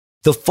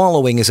The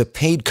following is a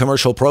paid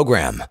commercial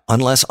program.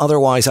 Unless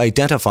otherwise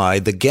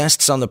identified, the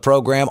guests on the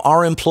program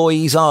are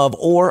employees of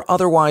or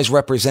otherwise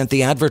represent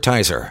the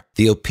advertiser.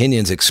 The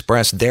opinions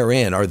expressed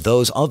therein are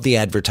those of the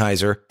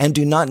advertiser and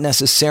do not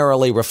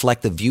necessarily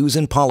reflect the views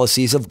and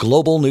policies of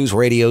Global News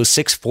Radio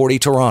 640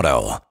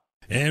 Toronto.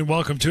 And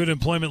welcome to an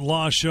Employment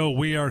Law Show.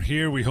 We are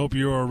here. We hope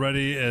you are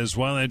ready as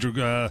well. Andrew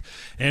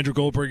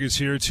Goldberg is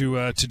here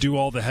to do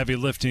all the heavy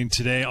lifting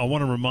today. I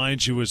want to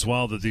remind you as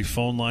well that the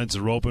phone lines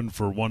are open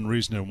for one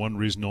reason and one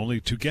reason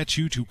only, to get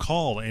you to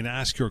call and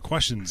ask your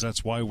questions.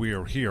 That's why we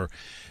are here.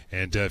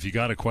 And if you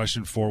got a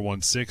question,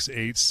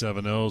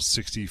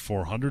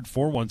 416-870-6400,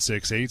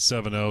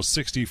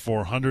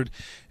 416-870-6400.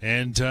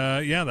 And,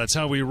 that's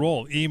how we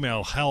roll.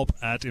 Email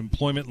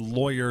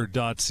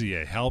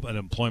help@employmentlawyer.ca,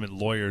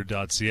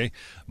 help@employmentlawyer.ca.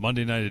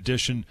 Monday night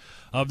edition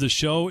of the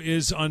show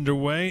is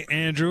underway.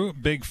 Andrew,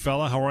 big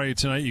fella, how are you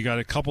tonight? You got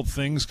a couple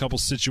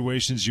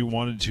situations you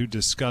wanted to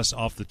discuss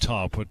off the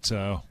top. What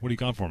do you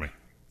got for me?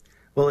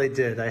 Well, I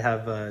did. I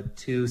have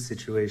two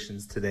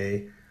situations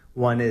today.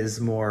 One is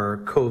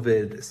more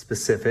COVID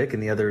specific,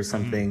 and the other is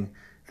something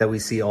that we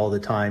see all the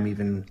time,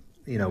 even,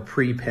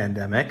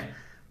 pre-pandemic.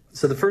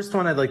 So the first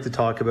one I'd like to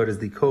talk about is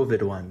the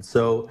COVID one.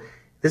 So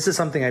this is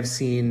something I've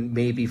seen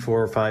maybe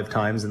 4 or 5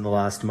 times in the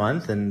last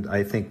month, and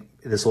I think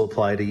this will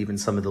apply to even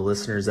some of the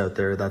listeners out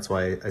there. That's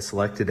why I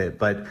selected it.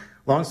 But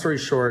long story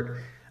short,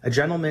 a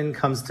gentleman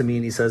comes to me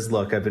and he says,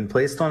 look, I've been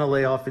placed on a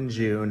layoff in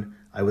June.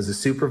 I was a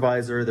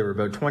supervisor. There were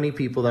about 20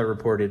 people that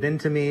reported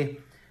into me.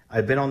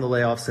 I've been on the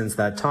layoff since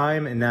that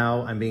time, and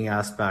now I'm being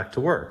asked back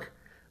to work.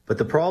 But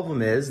the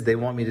problem is they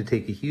want me to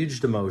take a huge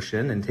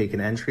demotion and take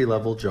an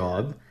entry-level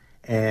job,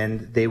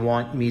 and they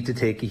want me to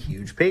take a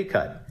huge pay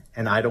cut,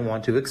 and I don't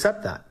want to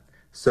accept that.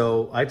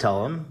 So I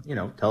tell him,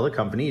 tell the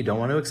company you don't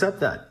want to accept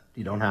that.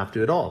 You don't have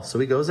to at all. So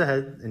he goes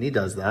ahead and he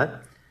does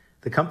that.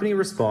 The company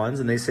responds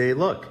and they say,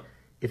 look,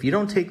 if you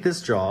don't take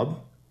this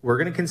job, we're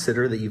going to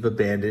consider that you've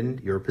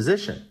abandoned your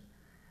position.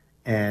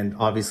 And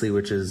obviously,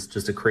 which is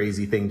just a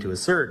crazy thing to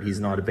assert, he's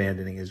not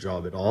abandoning his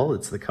job at all.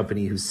 It's the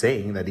company who's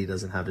saying that he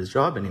doesn't have his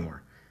job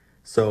anymore.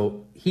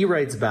 So he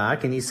writes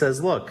back and he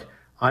says, look,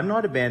 I'm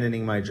not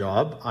abandoning my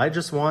job. I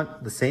just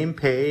want the same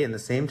pay and the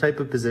same type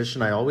of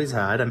position I always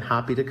had. I'm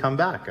happy to come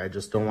back. I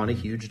just don't want a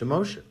huge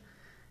demotion.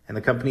 And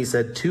the company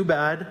said, too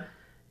bad,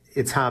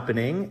 it's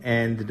happening,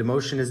 and the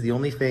demotion is the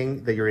only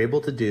thing that you're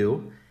able to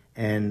do.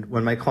 And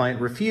when my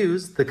client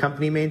refused, the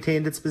company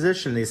maintained its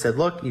position. They said,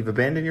 look, you've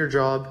abandoned your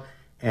job.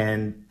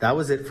 And that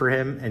was it for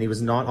him, and he was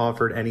not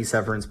offered any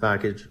severance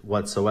package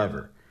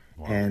whatsoever.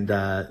 Wow. And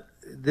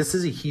this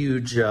is a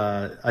huge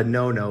a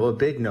no-no, a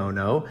big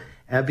no-no,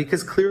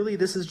 because clearly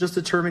this is just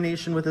a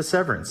termination with a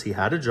severance. He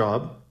had a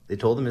job. They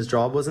told him his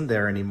job wasn't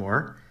there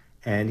anymore,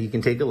 and he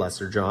can take a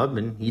lesser job,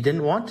 and he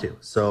didn't want to.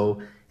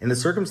 So in the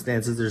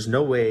circumstances, there's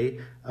no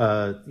way,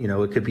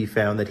 it could be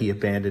found that he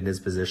abandoned his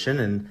position,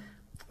 and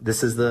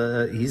this is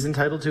he's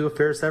entitled to a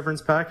fair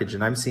severance package.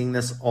 And I'm seeing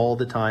this all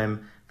the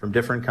time from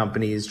different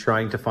companies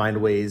trying to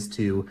find ways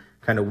to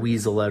kind of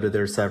weasel out of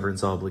their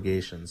severance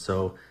obligations.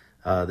 So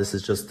this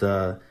is just,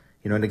 an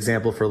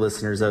example for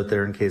listeners out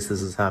there in case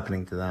this is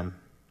happening to them.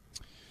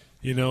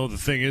 The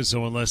thing is,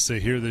 though, unless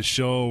they hear this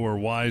show or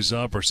wise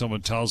up or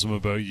someone tells them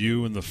about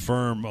you and the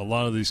firm, a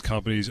lot of these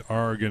companies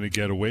are going to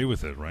get away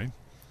with it, right?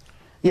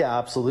 Yeah,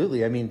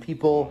 absolutely. I mean,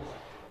 people,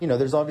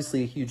 there's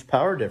obviously a huge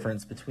power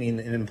difference between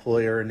an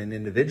employer and an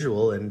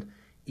individual, and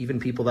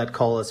even people that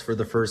call us for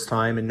the first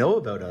time and know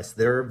about us,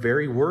 they're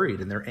very worried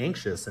and they're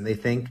anxious, and they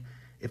think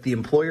if the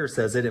employer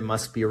says it, it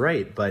must be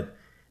right. But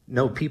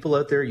no, people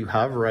out there, you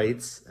have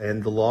rights,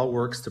 and the law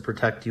works to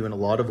protect you in a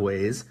lot of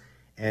ways.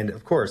 And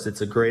of course, it's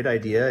a great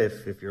idea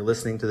if you're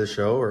listening to the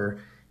show,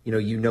 or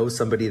you know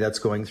somebody that's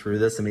going through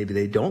this and maybe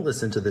they don't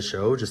listen to the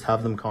show, just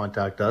have them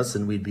contact us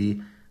and we'd be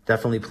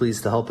definitely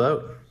pleased to help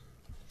out.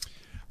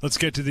 Let's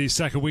get to the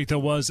second week that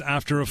was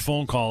after a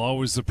phone call.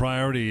 Always the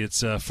priority.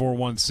 It's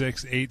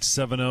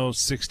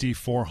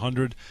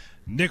 416-870-6400.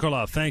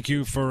 Nicola, thank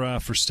you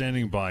for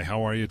standing by.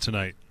 How are you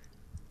tonight?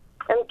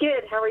 I'm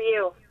good. How are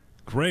you?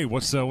 Great.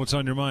 What's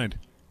on your mind?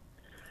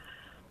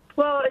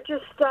 Well,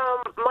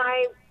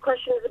 my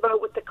question is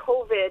about with the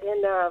COVID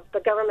and the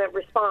government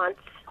response.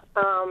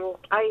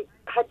 I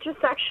had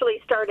just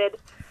actually started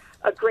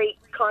a great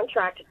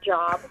contract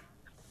job.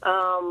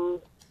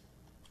 I'm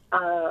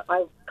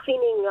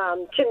cleaning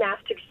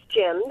gymnastics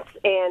gyms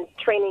and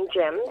training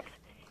gyms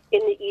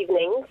in the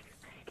evenings.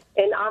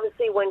 And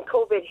obviously when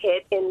COVID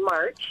hit in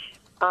March,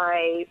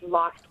 I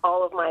lost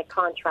all of my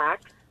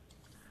contracts.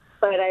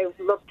 But I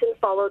looked and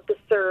followed the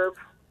CERB,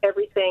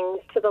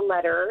 everything to the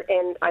letter,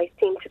 and I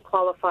seem to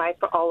qualify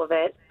for all of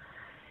it.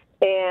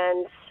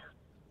 And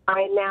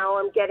I now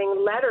am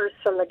getting letters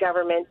from the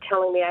government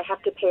telling me I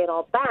have to pay it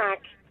all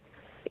back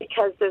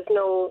because there's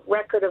no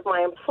record of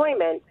my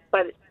employment.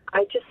 But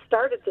I just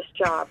started this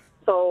job,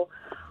 so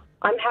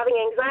I'm having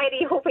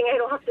anxiety, hoping I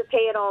don't have to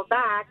pay it all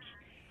back.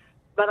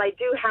 But I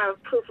do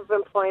have proof of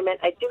employment.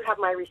 I do have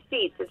my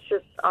receipts. It's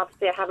just,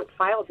 obviously, I haven't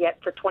filed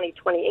yet for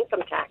 2020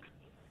 income tax.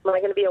 Am I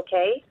going to be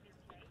okay?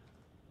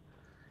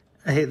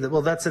 Hey,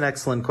 well, that's an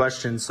excellent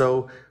question.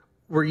 So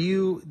were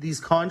you, these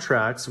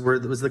contracts,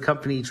 was the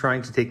company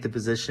trying to take the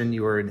position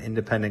you were an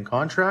independent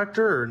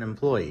contractor or an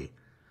employee?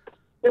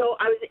 No,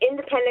 I was an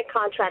independent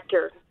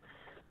contractor.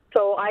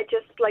 So I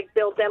just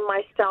billed them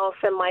myself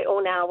and my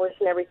own hours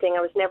and everything.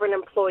 I was never an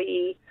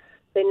employee.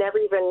 They never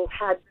even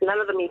had, none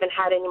of them even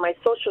had any of my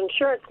social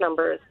insurance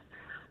numbers.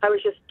 I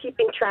was just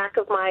keeping track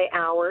of my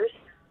hours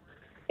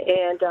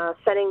and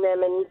sending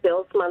them in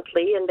bills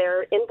monthly, and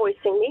they're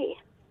invoicing me.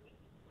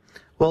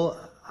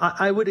 Well,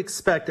 I would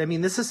expect,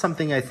 this is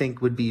something I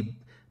think would be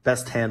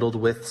best handled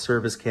with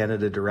Service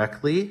Canada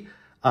directly,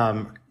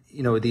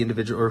 the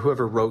individual or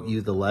whoever wrote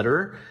you the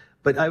letter.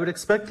 But I would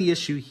expect the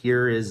issue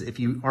here is if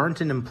you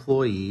aren't an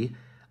employee,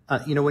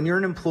 when you're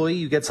an employee,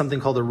 you get something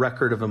called a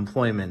record of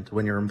employment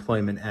when your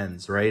employment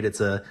ends, right? It's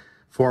a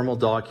formal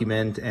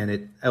document and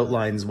it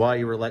outlines why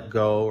you were let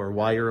go or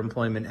why your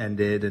employment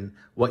ended and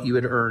what you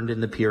had earned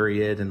in the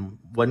period and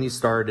when you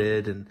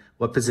started and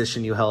what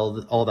position you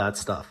held, all that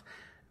stuff.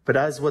 But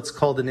as what's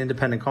called an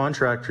independent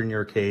contractor in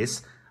your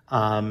case,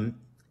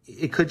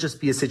 it could just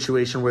be a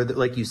situation where,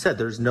 like you said,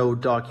 there's no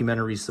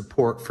documentary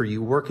support for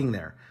you working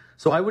there.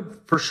 So I would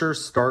for sure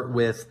start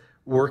with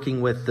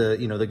working with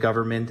the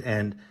government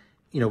and,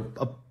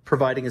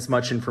 providing as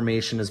much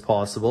information as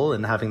possible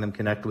and having them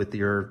connect with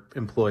your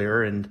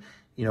employer and,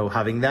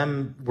 having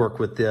them work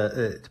with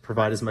to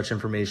provide as much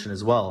information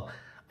as well.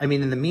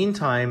 In the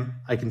meantime,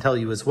 I can tell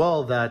you as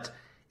well that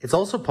it's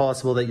also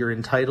possible that you're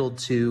entitled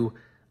to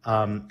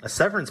a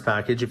severance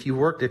package if you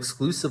worked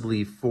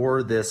exclusively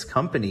for this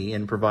company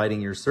in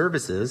providing your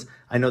services.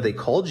 I know they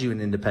called you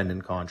an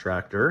independent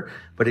contractor,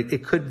 but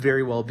it could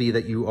very well be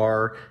that you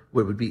are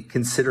what would be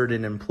considered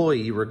an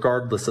employee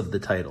regardless of the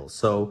title.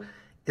 So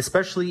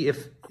especially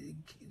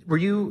were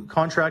you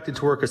contracted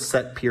to work a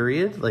set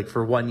period, like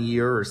for 1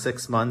 year or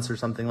 6 months or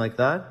something like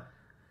that?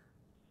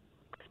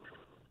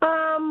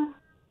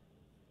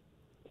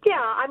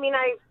 Yeah, I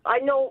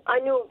knew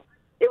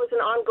it was an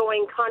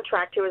ongoing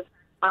contract.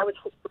 I was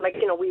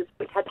we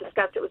had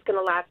discussed it was going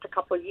to last a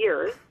couple of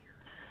years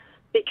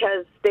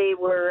because they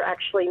were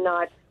actually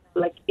not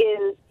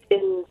in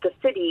the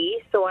city.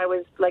 So I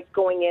was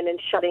going in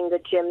and shutting the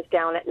gyms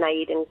down at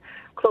night and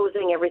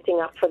closing everything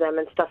up for them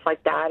and stuff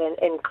like that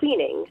and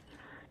cleaning.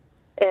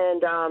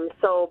 And but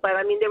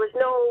there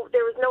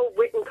was no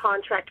written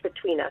contract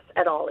between us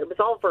at all. It was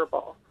all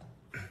verbal.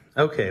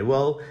 Okay.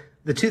 Well,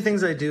 the two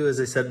things I do, as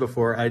I said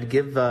before, I'd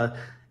give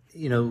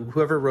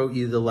whoever wrote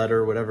you the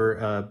letter,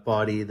 whatever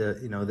body,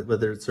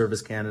 whether it's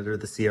Service Canada or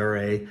the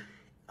CRA,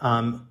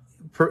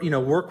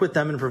 work with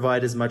them and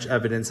provide as much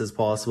evidence as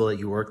possible that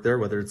you work there,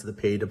 whether it's the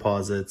pay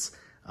deposits,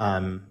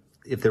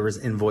 if there was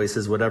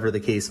invoices, whatever the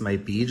case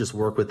might be, just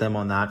work with them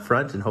on that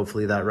front and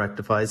hopefully that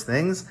rectifies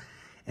things.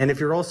 And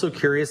if you're also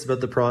curious about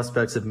the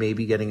prospects of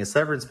maybe getting a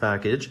severance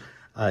package,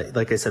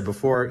 like I said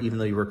before, even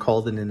though you were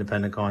called an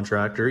independent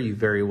contractor, you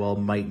very well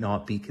might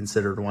not be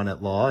considered one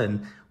at law,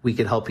 and we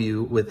could help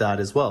you with that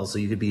as well. So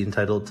you could be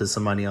entitled to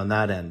some money on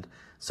that end.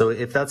 So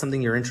if that's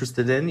something you're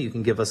interested in, you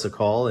can give us a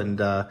call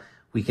and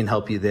we can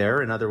help you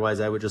there. And otherwise,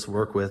 I would just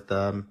work with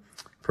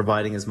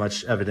providing as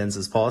much evidence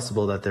as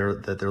possible that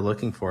they're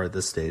looking for at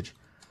this stage.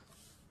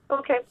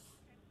 Okay.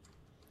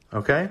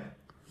 Okay.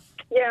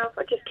 Yeah,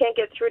 I just can't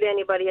get through to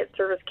anybody at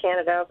Service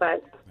Canada,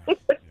 but.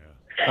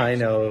 I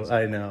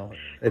know.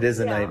 It is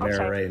a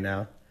nightmare right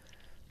now.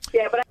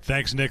 Yeah, but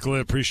thanks, Nicola.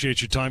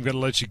 Appreciate your time. Got to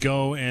let you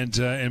go and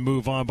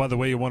move on. By the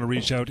way, you want to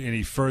reach out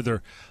any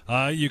further,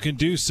 you can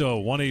do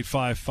so.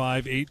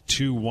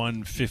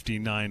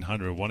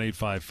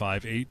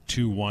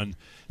 1-855-821-5900.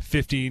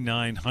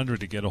 1-855-821-5900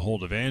 to get a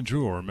hold of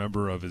Andrew or a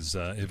member of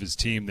his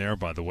team there.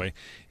 By the way,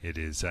 it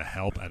is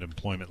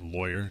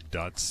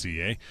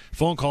help@employmentlawyer.ca.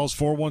 Phone calls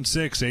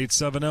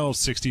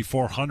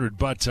 416-870-6400.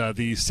 But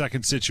the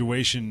second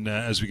situation,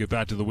 as we get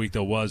back to the week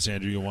that was,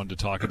 Andrew, you wanted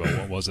to talk about.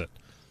 What was it?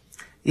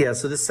 Yeah,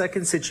 so the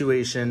second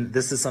situation,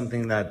 this is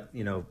something that,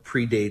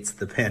 predates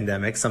the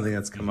pandemic, something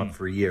that's come up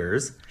for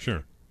years.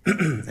 Sure.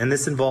 And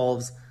this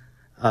involves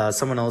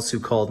someone else who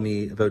called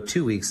me about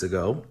 2 weeks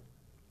ago.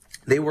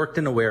 They worked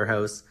in a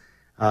warehouse.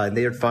 And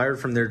they had fired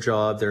from their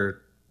job. Their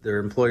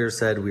employer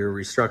said, we were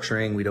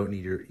restructuring. We don't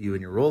need you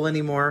in your role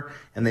anymore.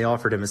 And they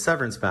offered him a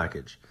severance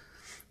package.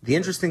 The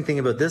interesting thing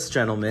about this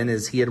gentleman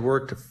is he had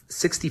worked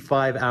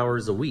 65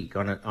 hours a week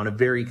on a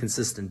very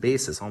consistent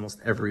basis, almost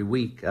every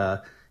week,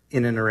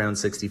 in and around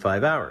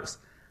 65 hours.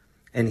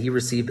 And he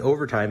received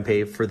overtime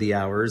pay for the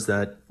hours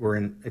that were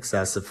in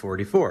excess of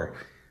 44.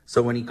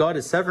 So when he got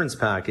his severance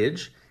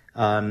package,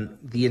 the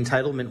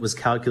entitlement was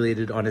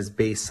calculated on his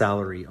base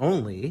salary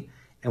only.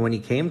 And when he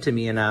came to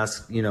me and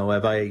asked,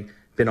 have I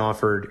been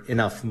offered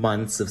enough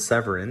months of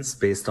severance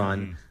based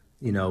on,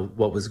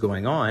 what was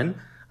going on,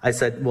 I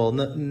said, well,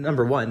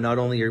 number one, not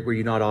only were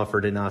you not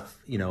offered enough,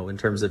 in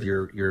terms of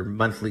your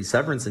monthly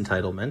severance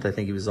entitlement, I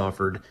think he was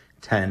offered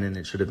 10 and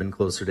it should have been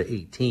closer to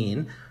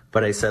 18.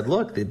 But I said,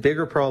 look, the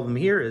bigger problem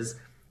here is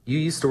you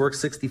used to work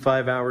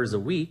 65 hours a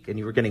week and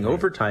you were getting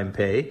overtime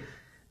pay.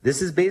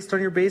 This is based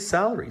on your base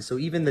salary. So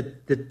even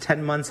the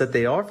 10 months that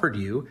they offered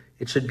you,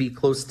 it should be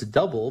close to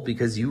double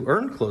because you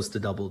earned close to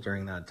double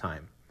during that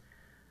time.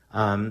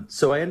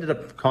 So I ended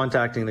up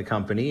contacting the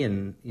company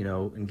and,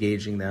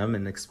 engaging them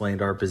and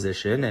explained our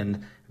position.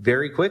 And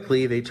very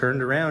quickly they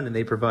turned around and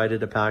they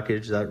provided a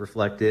package that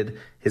reflected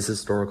his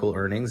historical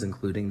earnings,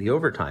 including the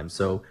overtime.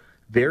 So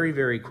very,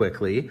 very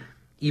quickly,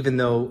 even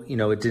though,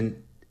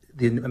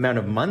 the amount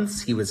of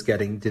months he was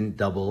getting didn't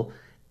double,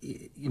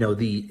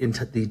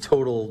 the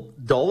total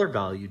dollar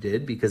value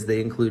did, because they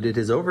included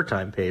his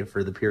overtime pay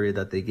for the period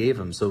that they gave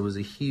him. So it was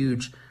a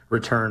huge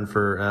return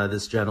for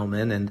this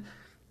gentleman. And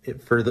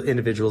for the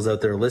individuals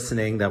out there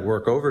listening that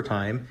work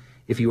overtime,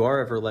 if you are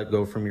ever let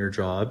go from your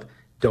job,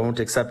 don't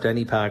accept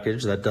any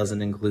package that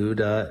doesn't include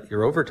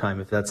your overtime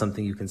if that's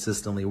something you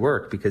consistently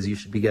work, because you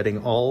should be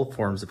getting all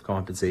forms of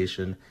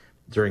compensation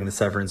during the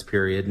severance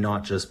period,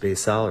 not just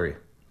base salary.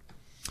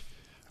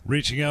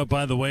 Reaching out,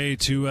 by the way,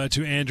 to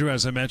Andrew,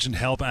 as I mentioned,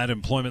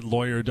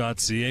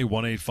 help@employmentlawyer.ca,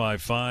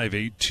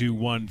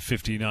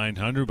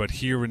 1-855-821-5900. But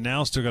here and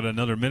now, still got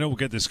another minute. We'll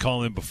get this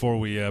call in before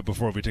we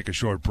take a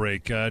short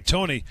break.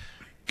 Tony,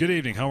 good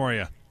evening. How are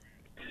you?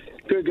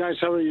 Good, guys.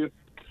 How are you?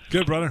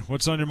 Good, brother.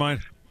 What's on your mind?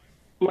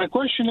 My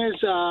question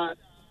is,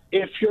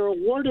 if you're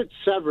awarded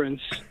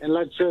severance, and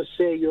let's just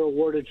say you're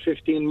awarded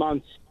 15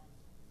 months,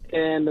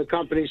 and the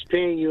company's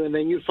paying you, and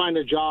then you find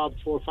a job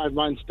 4 or 5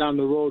 months down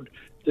the road,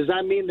 does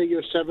that mean that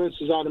your severance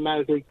is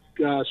automatically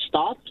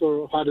stopped,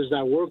 or how does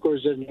that work, or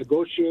is it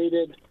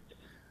negotiated?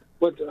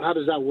 How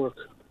does that work?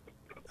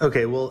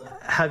 Okay, well,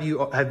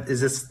 is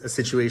this a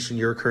situation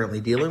you're currently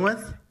dealing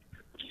with?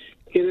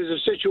 It is a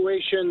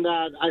situation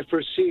that I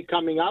foresee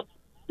coming up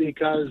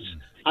because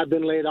I've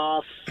been laid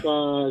off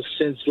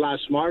since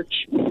last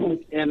March,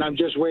 and I'm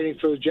just waiting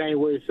for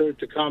January 3rd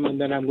to come,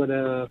 and then I'm going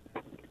to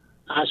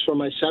ask for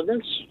my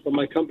severance from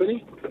my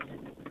company.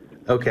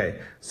 Okay,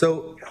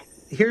 so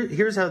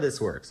here's how this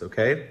works,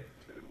 okay?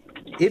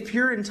 If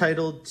you're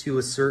entitled to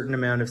a certain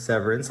amount of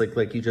severance,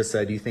 like you just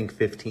said, you think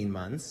 15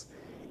 months,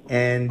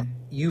 and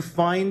you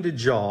find a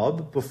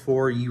job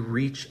before you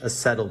reach a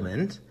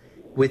settlement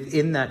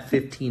within that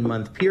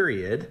 15-month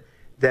period,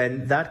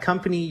 then that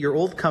company, your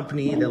old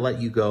company that let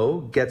you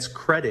go, gets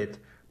credit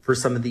for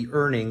some of the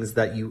earnings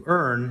that you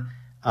earn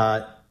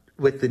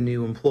with the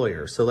new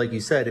employer. So like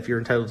you said, if you're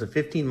entitled to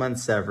 15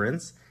 months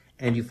severance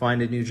and you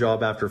find a new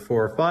job after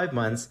 4 or 5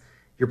 months,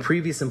 your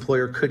previous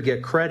employer could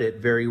get credit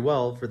very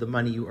well for the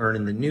money you earn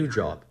in the new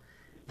job.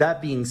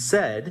 That being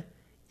said,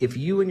 if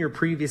you and your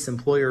previous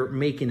employer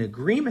make an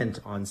agreement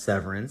on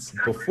severance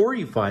before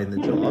you find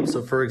the job,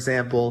 so for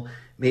example,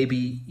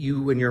 maybe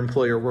you and your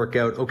employer work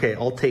out, okay,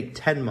 I'll take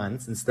 10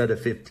 months instead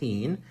of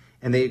 15,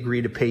 and they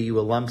agree to pay you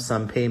a lump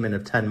sum payment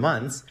of 10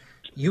 months,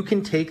 you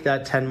can take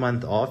that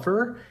 10-month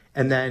offer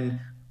and then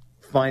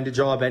find a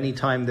job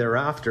anytime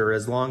thereafter,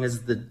 as long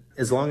as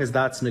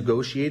that's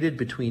negotiated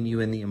between you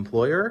and the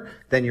employer,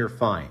 then you're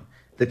fine.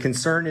 The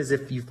concern is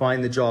if you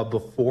find the job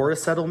before a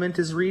settlement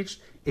is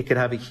reached, it could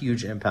have a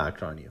huge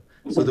impact on you.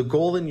 So the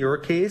goal in your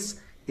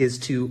case is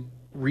to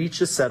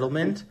reach a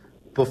settlement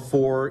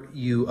before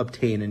you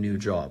obtain a new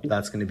job.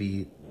 That's going to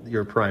be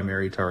your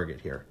primary target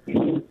here.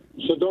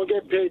 So don't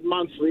get paid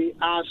monthly.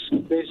 Ask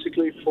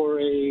basically for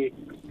a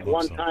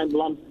one-time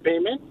lump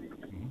payment?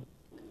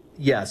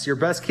 Yes, your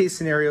best case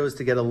scenario is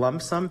to get a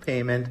lump sum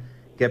payment,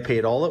 get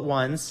paid all at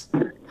once,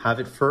 have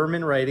it firm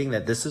in writing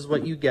that this is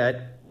what you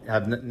get,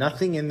 have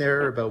nothing in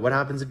there about what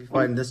happens if you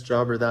find this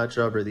job or that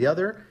job or the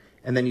other,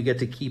 and then you get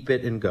to keep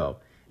it and go.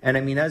 And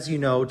I mean, as you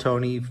know,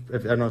 Tony, I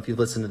don't know if you've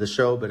listened to the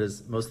show, but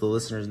as most of the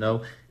listeners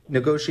know,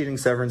 negotiating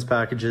severance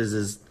packages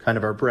is kind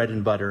of our bread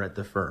and butter at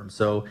the firm.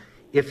 So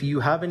if you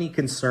have any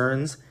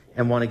concerns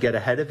and want to get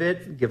ahead of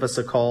it, give us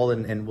a call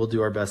and we'll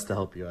do our best to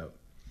help you out.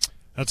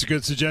 That's a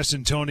good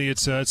suggestion, Tony.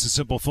 It's a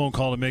simple phone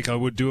call to make. I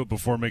would do it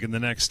before making the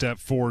next step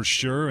for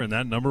sure. And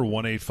that number,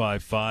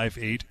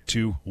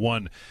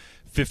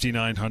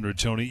 1-855-821-5900.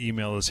 Tony,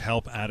 email is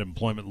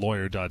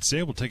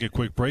help@employmentlawyer.ca. We'll take a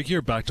quick break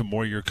here. Back to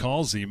more of your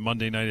calls. The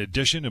Monday night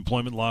edition,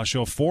 Employment Law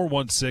Show,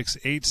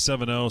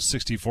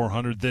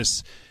 416-870-6400.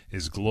 This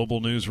is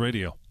Global News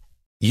Radio.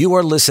 You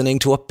are listening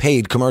to a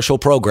paid commercial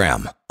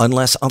program.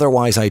 Unless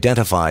otherwise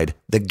identified,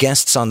 the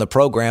guests on the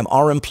program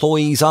are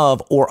employees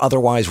of or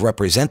otherwise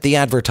represent the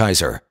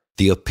advertiser.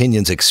 The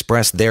opinions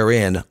expressed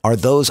therein are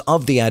those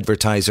of the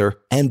advertiser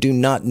and do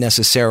not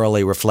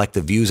necessarily reflect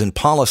the views and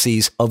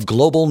policies of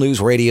Global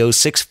News Radio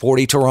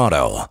 640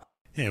 Toronto.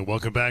 And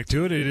welcome back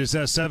to it. It is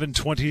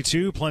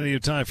 7:22. Plenty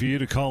of time for you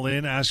to call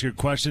in, ask your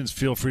questions.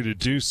 Feel free to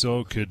do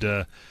so. Could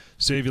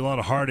save you a lot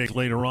of heartache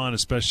later on,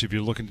 especially if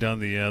you're looking down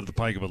the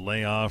pike of a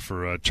layoff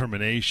or a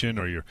termination,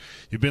 or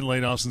you've been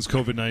laid off since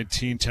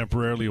COVID-19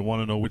 temporarily. You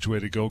want to know which way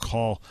to go.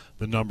 Call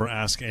the number.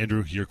 Ask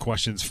Andrew your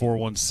questions.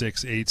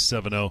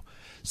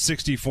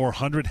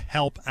 416-870-6400.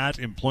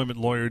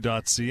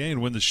 help@employmentlawyer.ca.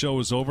 And when the show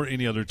is over,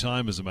 any other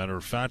time, as a matter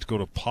of fact, go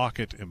to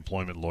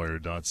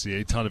pocketemploymentlawyer.ca.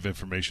 A ton of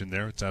information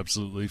there. It's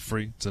absolutely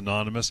free. It's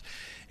anonymous.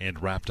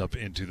 And wrapped up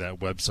into that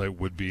website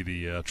would be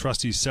the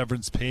trustee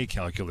severance pay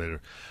calculator,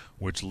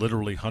 which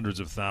literally hundreds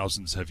of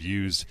thousands have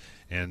used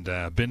and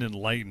been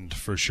enlightened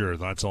for sure.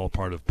 That's all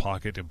part of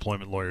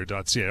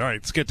pocketemploymentlawyer.ca. All right,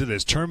 let's get to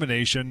this.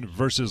 Termination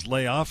versus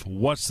layoff.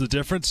 What's the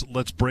difference?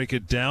 Let's break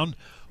it down.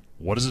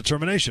 What is a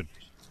termination?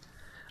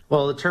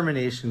 Well, a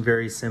termination,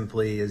 very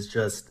simply, is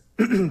just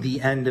the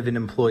end of an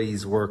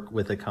employee's work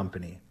with a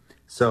company.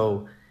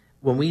 So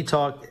when we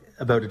talk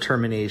about a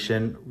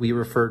termination, we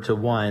refer to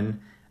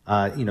one,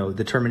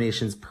 the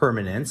termination's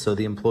permanent, so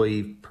the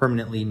employee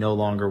permanently no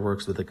longer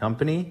works with the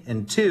company.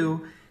 And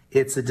two,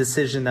 it's a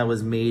decision that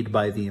was made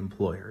by the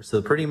employer.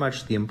 So pretty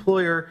much the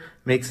employer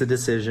makes a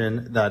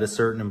decision that a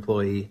certain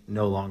employee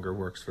no longer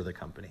works for the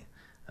company.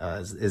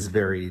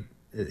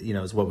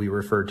 Is what we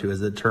refer to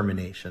as a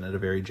termination at a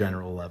very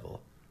general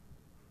level.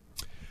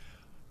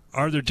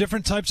 Are there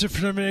different types of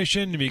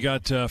termination? You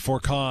got for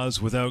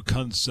cause, without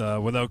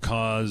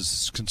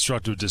cause,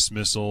 constructive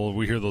dismissal.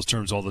 We hear those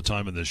terms all the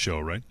time in this show,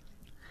 right?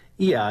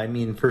 Yeah, I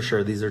mean, for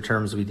sure. These are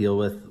terms we deal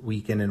with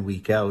week in and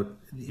week out.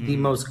 The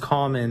most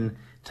common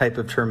type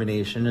of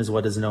termination is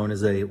what is known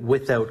as a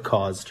without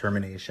cause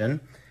termination.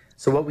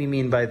 So what we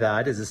mean by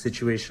that is a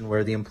situation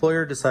where the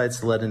employer decides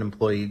to let an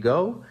employee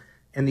go,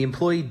 and the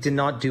employee did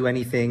not do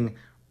anything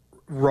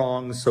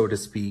wrong, so to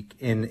speak,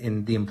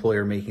 in the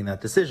employer making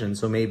that decision.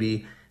 So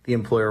maybe the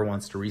employer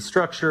wants to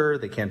restructure,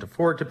 they can't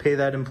afford to pay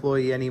that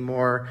employee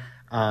anymore.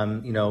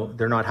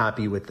 They're not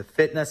happy with the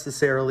fit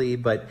necessarily,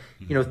 but,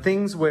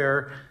 things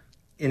where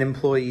an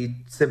employee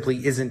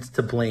simply isn't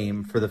to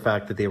blame for the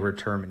fact that they were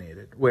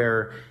terminated,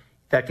 where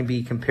that can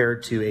be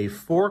compared to a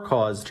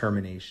for-cause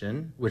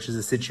termination, which is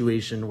a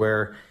situation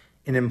where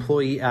an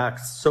employee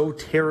acts so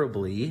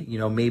terribly,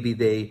 maybe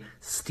they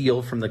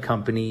steal from the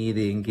company,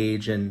 they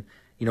engage in,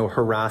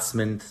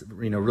 harassment,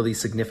 really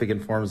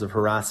significant forms of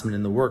harassment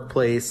in the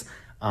workplace,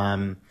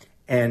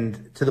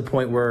 and to the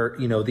point where,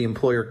 the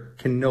employer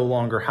can no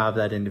longer have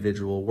that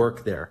individual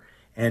work there.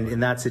 And in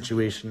that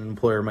situation, an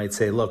employer might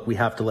say, look, we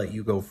have to let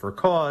you go for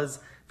cause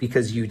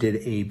because you did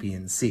A, B,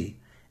 and C.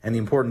 And the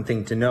important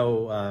thing to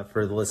know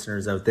for the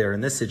listeners out there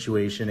in this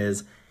situation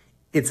is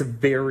it's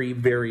very,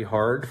 very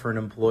hard for an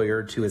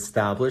employer to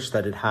establish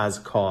that it has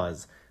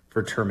cause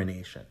for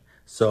termination.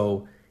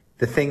 So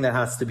the thing that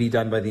has to be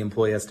done by the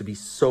employee has to be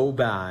so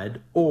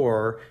bad,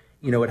 or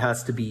it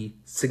has to be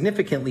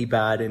significantly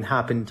bad and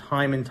happen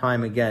time and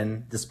time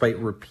again, despite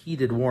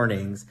repeated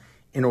warnings,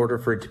 in order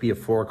for it to be a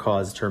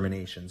for-cause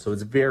termination. So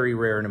it's very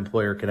rare an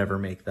employer can ever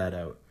make that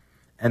out.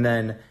 And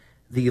then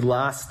the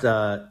last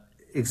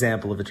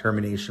example of a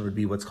termination would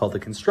be what's called a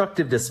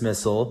constructive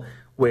dismissal,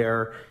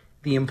 where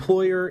the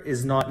employer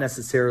is not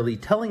necessarily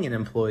telling an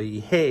employee,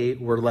 hey,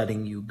 we're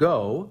letting you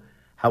go.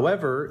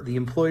 However, the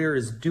employer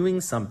is doing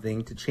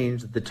something to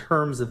change the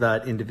terms of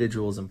that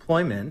individual's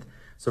employment.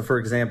 So for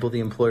example, the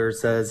employer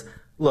says,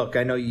 look,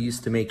 I know you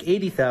used to make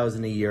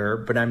 $80,000 a year,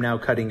 but I'm now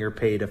cutting your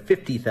pay to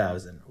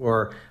 $50,000.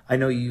 Or I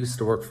know you used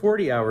to work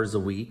 40 hours a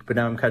week, but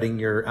now I'm cutting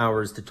your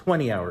hours to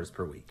 20 hours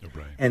per week.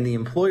 Right. And the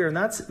employee in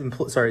that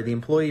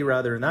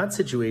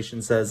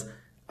situation says,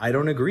 I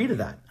don't agree to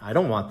that. I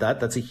don't want that.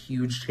 That's a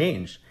huge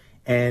change.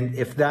 And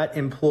if that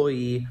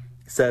employee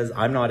says,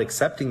 I'm not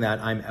accepting that,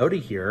 I'm out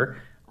of here,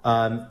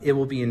 it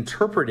will be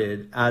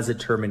interpreted as a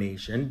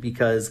termination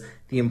because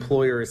the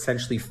employer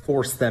essentially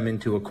forced them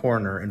into a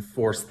corner and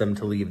forced them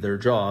to leave their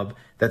job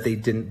that they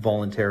didn't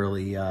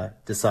voluntarily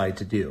decide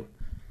to do.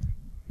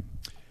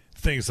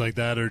 Things like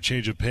that are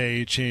change of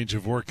pay, change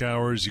of work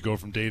hours, you go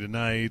from day to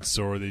nights,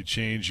 or they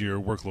change your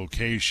work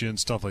location,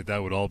 stuff like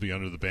that would all be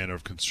under the banner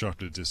of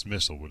constructive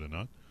dismissal, would it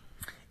not?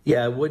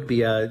 Yeah, it would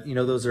be.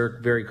 Those are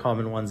very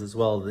common ones as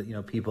well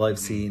that, people I've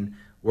seen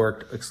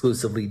worked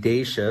exclusively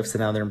day shifts, and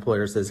now their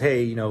employer says,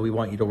 hey, we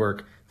want you to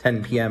work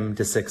 10 p.m.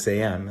 to 6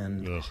 a.m.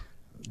 And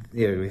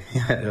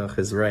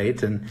is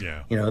right. And,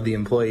 the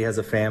employee has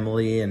a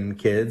family and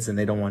kids, and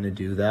they don't want to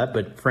do that.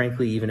 But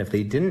frankly, even if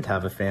they didn't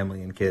have a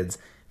family and kids,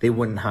 they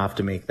wouldn't have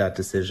to make that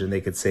decision.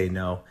 They could say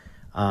no.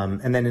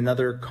 And then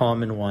another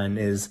common one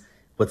is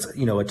what's,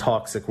 a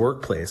toxic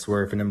workplace,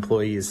 where if an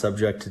employee is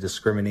subject to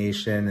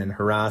discrimination and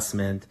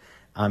harassment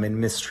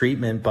and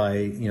mistreatment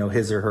by,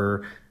 his or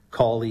her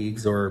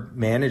colleagues or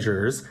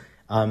managers,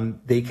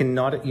 they can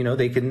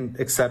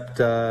accept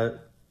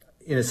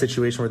in a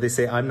situation where they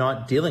say, I'm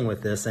not dealing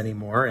with this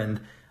anymore and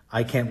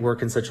I can't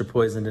work in such a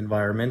poisoned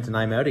environment and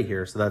I'm out of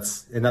here. So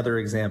that's another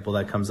example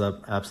that comes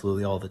up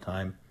absolutely all the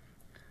time.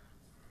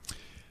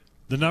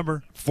 The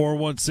number,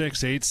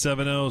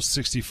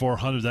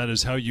 416-870-6400. That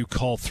is how you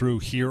call through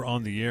here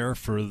on the air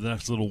for the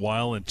next little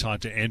while and talk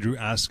to Andrew,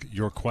 ask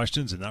your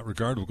questions. In that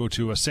regard, we'll go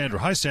to Sandra.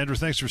 Hi, Sandra.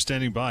 Thanks for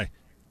standing by.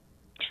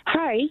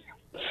 Hi.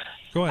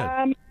 Go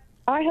ahead.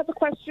 I have a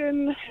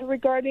question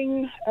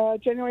regarding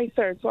January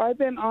 3rd. So I've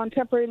been on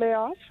temporary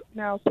layoff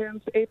now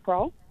since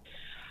April.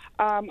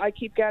 I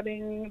keep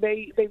getting,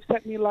 they've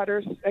sent me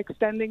letters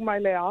extending my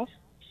layoff.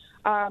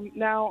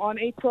 Now on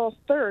April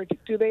 3rd,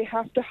 do they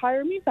have to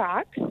hire me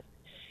back?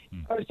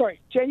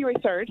 January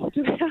 3rd,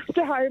 do they have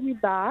to hire me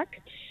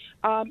back?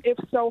 If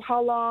so,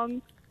 how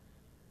long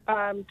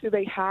do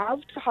they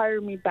have to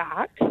hire me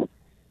back?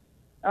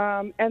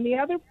 And the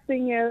other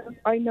thing is,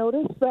 I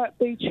noticed that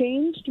they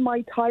changed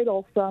my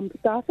title from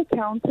staff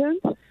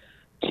accountant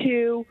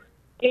to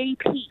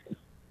AP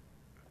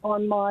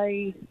on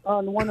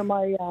one of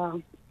my,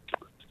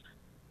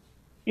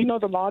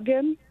 the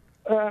login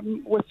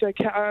with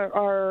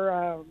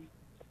our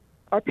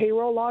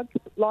payroll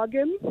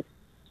login.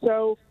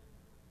 So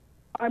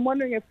I'm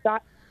wondering if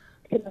that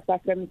can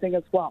affect anything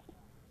as well.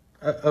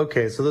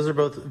 Okay, so those are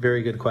both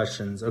very good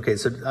questions. Okay,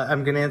 so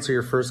I'm going to answer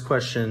your first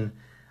question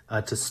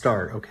to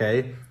start.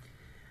 Okay,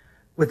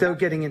 without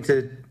getting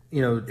into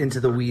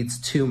the weeds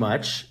too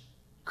much.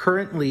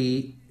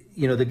 Currently,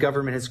 the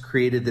government has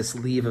created this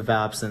leave of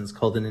absence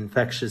called an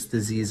infectious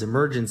disease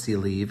emergency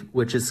leave,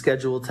 which is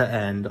scheduled to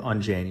end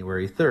on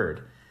January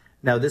 3rd.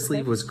 Now, this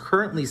leave was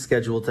currently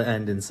scheduled to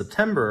end in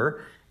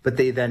September, but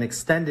they then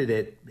extended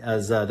it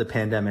as the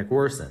pandemic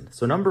worsened.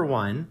 So number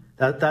one,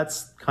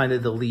 that's kind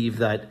of the leave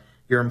that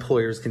your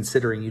employer is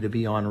considering you to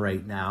be on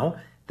right now.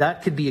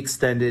 That could be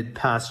extended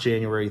past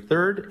January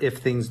 3rd if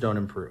things don't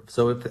improve.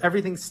 So if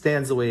everything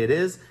stands the way it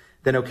is,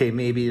 then okay,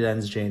 maybe it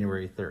ends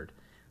January 3rd.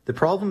 The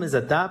problem is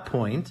at that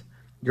point,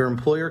 your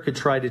employer could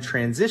try to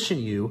transition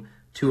you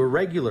to a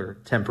regular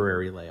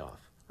temporary layoff,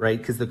 right?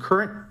 Because the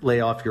current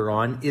layoff you're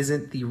on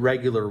isn't the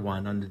regular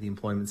one under the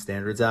Employment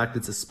Standards Act.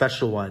 It's a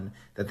special one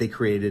that they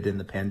created in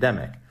the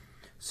pandemic.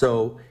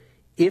 So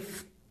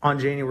if on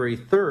January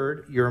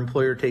 3rd, your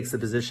employer takes the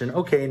position,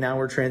 okay, now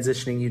we're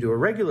transitioning you to a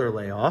regular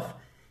layoff.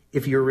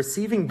 If you're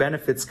receiving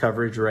benefits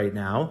coverage right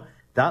now,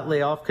 that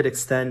layoff could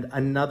extend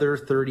another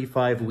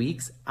 35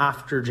 weeks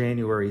after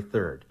January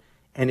 3rd.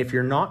 And if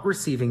you're not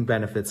receiving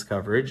benefits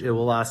coverage, it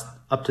will last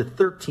up to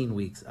 13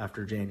 weeks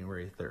after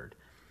January 3rd.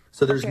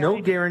 So there's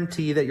no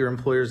guarantee that your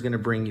employer is going to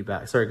bring you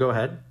back. Sorry, go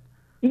ahead.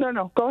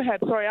 No, go ahead.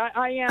 Sorry,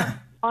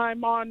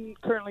 I'm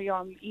currently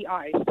on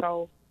EI,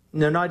 so.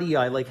 No, not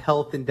EI, like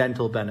health and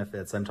dental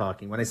benefits I'm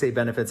talking. When I say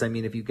benefits, I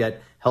mean if you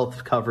get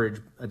health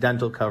coverage,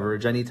 dental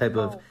coverage, any type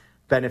of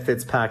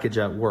benefits package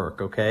at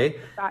work, okay?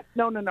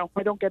 No,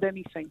 I don't get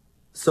anything.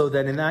 So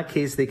then in that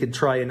case, they could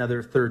try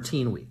another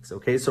 13 weeks,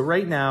 okay? So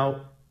right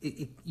now,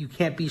 you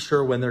can't be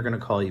sure when they're going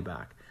to call you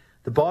back.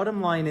 The bottom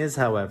line is,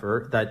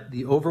 however, that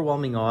the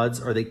overwhelming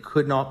odds are they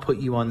could not put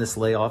you on this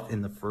layoff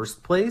in the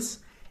first place.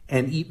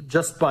 And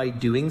just by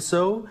doing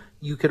so,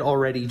 you could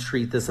already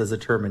treat this as a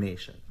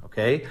termination,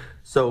 okay?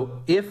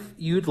 So if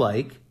you'd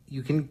like,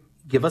 you can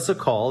give us a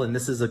call, and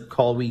this is a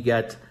call we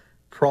get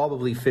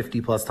probably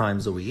 50 plus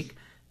times a week.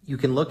 You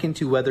can look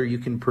into whether you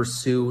can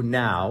pursue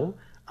now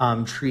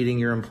treating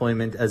your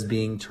employment as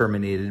being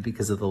terminated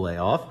because of the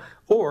layoff,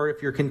 or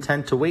if you're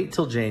content to wait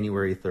till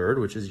January 3rd,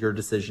 which is your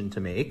decision to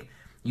make,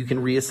 you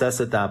can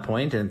reassess at that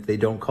point, and if they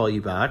don't call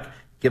you back,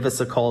 give us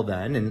a call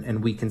then,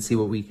 and we can see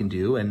what we can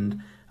do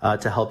and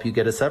to help you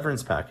get a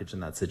severance package in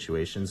that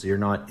situation so you're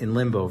not in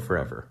limbo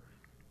forever.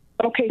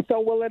 Okay,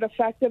 so will it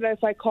affect it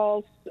if I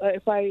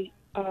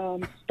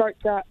start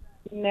that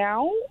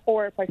now,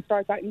 or if I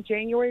start that in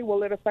January?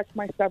 Will it affect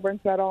my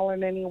severance at all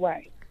in any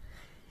way?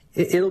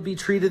 It'll be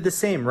treated the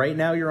same. Right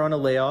now you're on a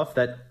layoff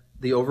that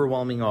the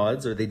overwhelming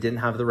odds are they didn't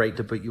have the right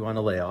to put you on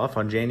a layoff.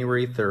 On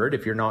January 3rd,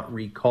 if you're not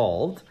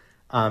recalled,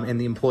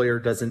 and the employer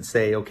doesn't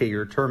say, okay,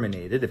 you're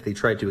terminated, if they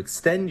try to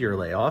extend your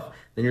layoff,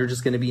 then you're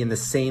just going to be in the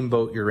same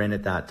boat you're in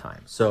at that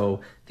time. So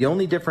the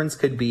only difference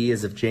could be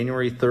is if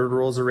January 3rd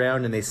rolls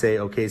around and they say,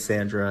 okay,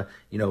 Sandra,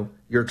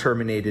 you're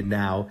terminated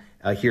now,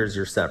 here's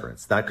your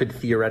severance. That could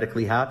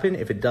theoretically happen.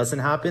 If it doesn't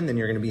happen, then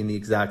you're going to be in the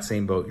exact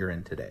same boat you're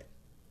in today.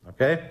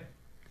 Okay?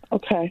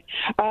 Okay.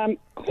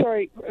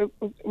 Sorry,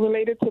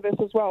 related to this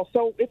as well.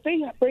 So if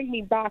they bring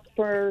me back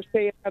for,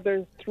 say,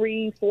 another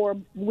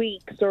 3-4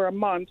 weeks or a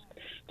month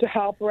to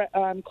help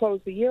close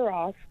the year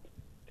off,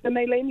 can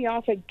they lay me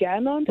off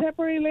again on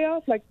temporary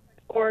layoff?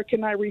 Or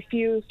can I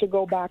refuse to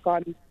go back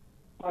on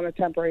a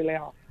temporary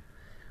layoff?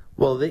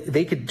 Well,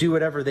 they could do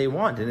whatever they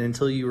want, and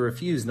until you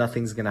refuse,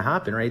 nothing's going to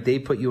happen, right? They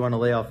put you on a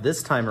layoff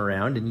this time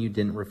around, and you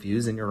didn't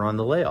refuse, and you're on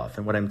the layoff.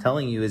 And what I'm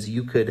telling you is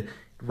you could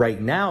right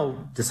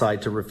now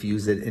decide to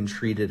refuse it and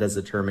treat it as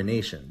a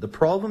termination. The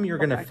problem you're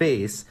going to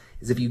face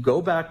is if you go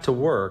back to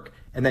work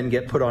and then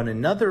get put on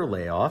another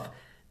layoff,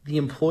 the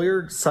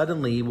employer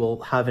suddenly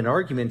will have an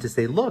argument to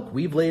say, look,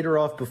 we've laid her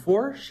off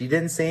before. She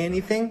didn't say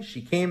anything.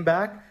 She came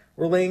back.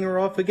 We're laying her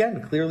off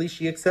again. Clearly,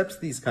 she accepts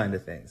these kind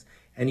of things.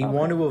 And you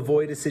want to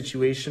avoid a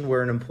situation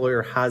where an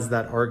employer has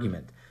that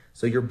argument.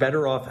 So you're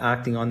better off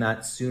acting on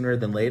that sooner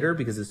than later,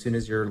 because as soon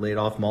as you're laid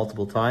off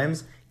multiple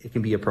times, it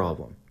can be a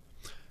problem.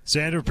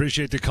 Sandra,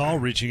 appreciate the call.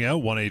 Reaching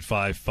out,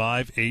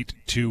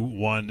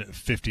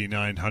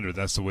 1-855-821-5900.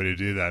 That's the way to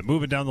do that.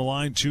 Moving down the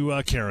line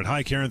to Karen.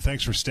 Hi, Karen.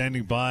 Thanks for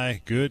standing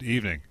by. Good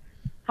evening.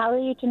 How are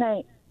you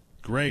tonight?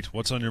 Great.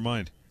 What's on your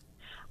mind?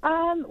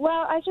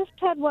 Well, I just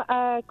had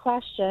a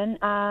question.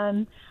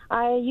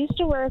 I used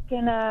to work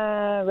in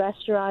a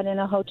restaurant in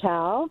a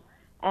hotel,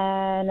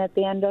 and at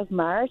the end of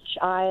March,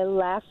 I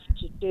left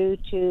due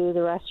to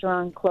the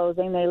restaurant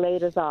closing. They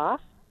laid us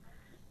off.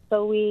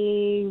 So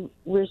we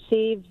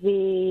received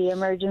the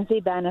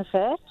emergency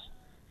benefit,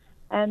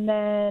 and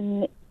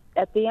then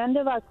at the end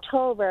of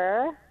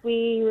October,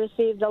 we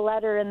received a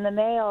letter in the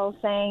mail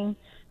saying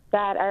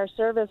that our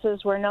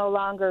services were no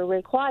longer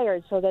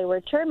required, so they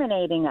were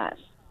terminating us.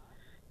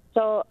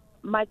 So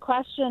my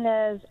question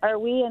is, are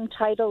we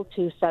entitled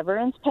to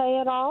severance pay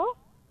at all?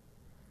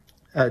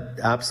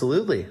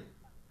 Absolutely.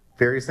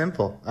 Very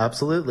simple.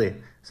 Absolutely.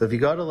 So if you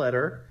got a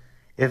letter,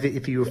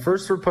 if you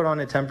first were put on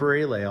a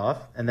temporary layoff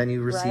and then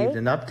you received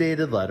an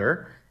updated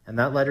letter, and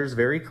that letter is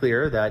very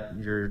clear that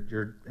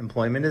your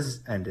employment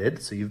is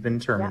ended, so you've been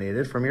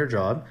terminated from your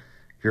job,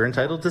 you're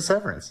entitled to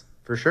severance,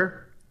 for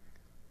sure.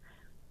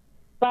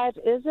 But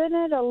isn't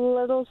it a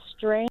little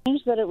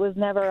strange that it was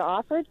never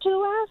offered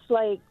to us?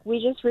 Like,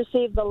 we just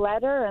received the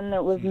letter and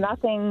there was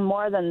nothing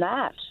more than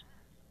that.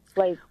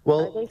 Like,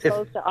 are they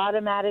supposed to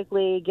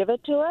automatically give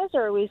it to us,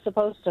 or are we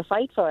supposed to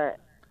fight for it?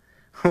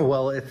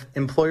 Well, if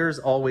employers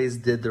always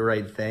did the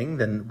right thing,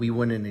 then we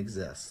wouldn't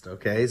exist,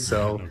 okay?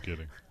 So No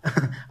kidding.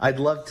 I'd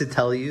love to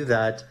tell you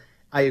that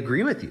I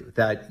agree with you,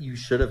 that you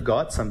should have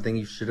got something,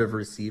 you should have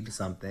received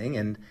something.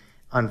 And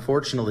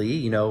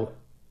unfortunately,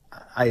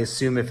 I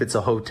assume if it's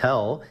a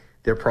hotel,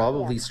 they're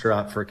probably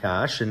strapped for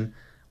cash. And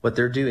what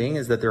they're doing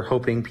is that they're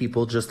hoping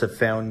people just have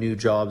found new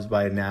jobs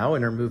by now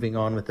and are moving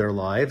on with their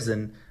lives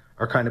and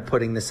are kind of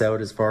putting this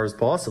out as far as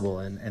possible.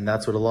 And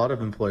that's what a lot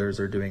of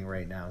employers are doing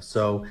right now.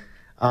 So,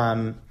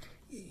 like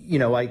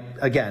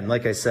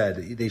I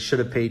said, they should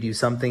have paid you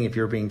something if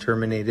you're being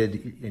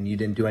terminated and you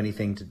didn't do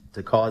anything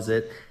to cause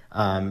it.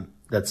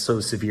 That's so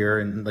severe.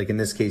 And like in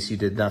this case, you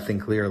did nothing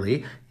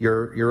clearly.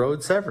 You're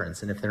owed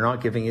severance. And if they're not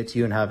giving it to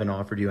you and haven't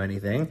offered you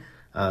anything,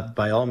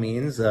 by all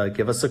means,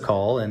 give us a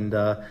call and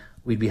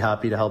we'd be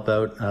happy to help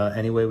out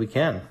any way we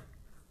can.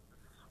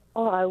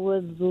 Oh, I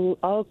would.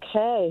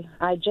 Okay.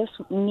 I just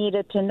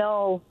needed to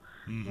know,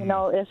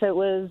 if it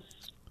was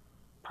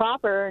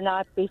proper or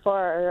not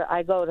before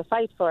I go to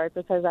fight for it,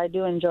 because I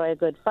do enjoy a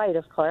good fight,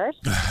 of course.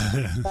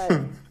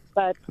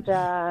 But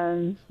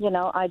I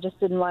just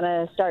didn't want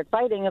to start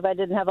fighting if I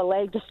didn't have a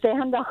leg to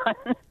stand on.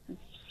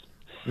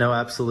 No,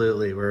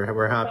 absolutely.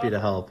 We're happy to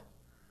help.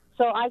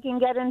 So I can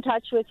get in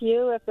touch with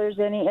you if there's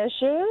any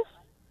issues?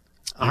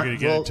 You're going to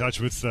get in touch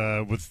with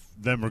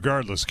them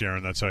regardless,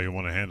 Karen. That's how you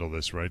want to handle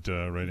this, right,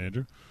 right,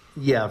 Andrew?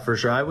 Yeah, for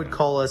sure. I would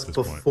call us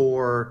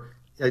before.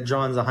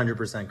 John's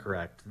 100%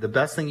 correct. The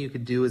best thing you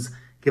could do is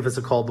give us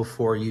a call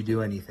before you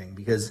do anything,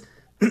 because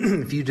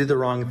if you do the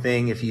wrong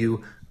thing, if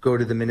you go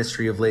to the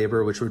Ministry of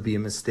Labor, which would be a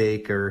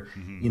mistake, or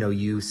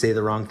you say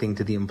the wrong thing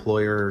to the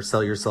employer or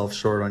sell yourself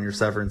short on your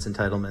severance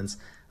entitlements,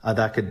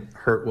 that could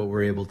hurt what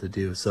we're able to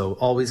do. So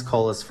always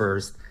call us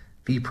first.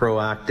 Be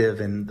proactive,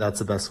 and that's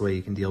the best way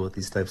you can deal with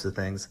these types of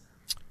things.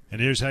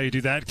 And here's how you do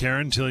that,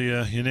 Karen, until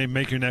you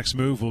make your next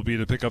move will be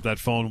to pick up that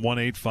phone,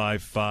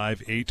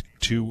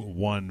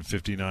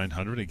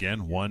 1-855-821-5900.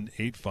 Again,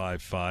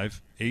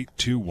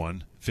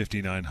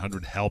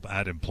 1-855-821-5900,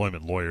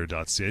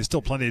 help@employmentlawyer.ca.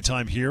 Still plenty of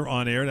time here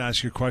on air to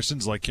ask your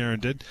questions like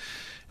Karen did,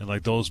 and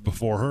like those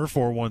before her,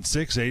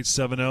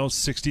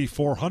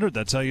 416-870-6400.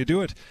 That's how you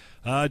do it.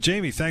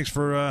 Jamie, thanks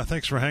for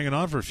hanging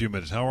on for a few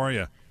minutes. How are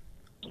you?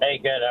 Hey,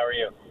 good. How are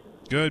you?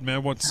 Good,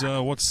 man. What's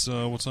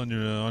on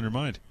your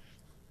mind?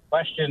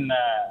 Question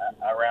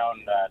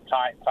around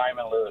time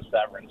in lieu of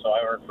severance. So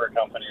I work for a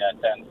company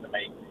that tends to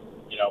make,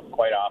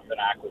 quite often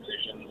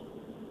acquisitions,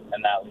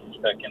 and that leads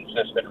to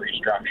consistent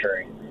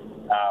restructuring.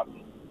 A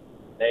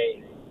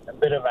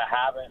bit of a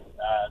habit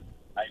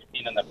I've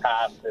seen in the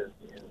past is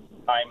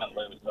time in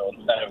lieu. So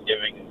instead of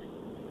giving,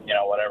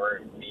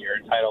 whatever you're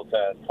entitled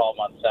to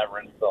 12-month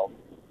severance, they'll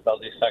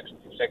do 6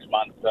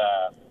 months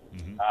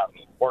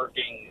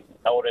working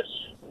notice,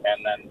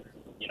 and then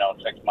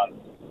 6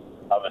 months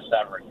of a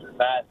severance. Is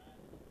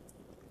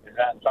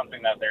that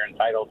something that they're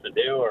entitled to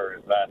do, or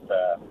is that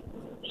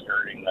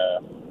skirting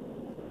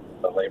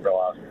the labor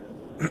laws?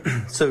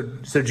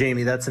 So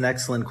Jamie, that's an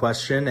excellent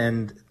question,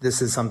 and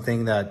this is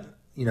something that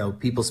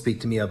people speak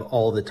to me of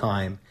all the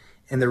time.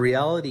 And the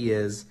reality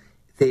is,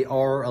 they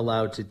are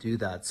allowed to do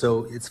that.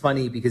 So it's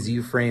funny because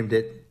you framed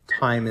it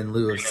time in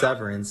lieu of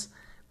severance,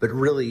 but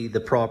really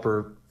the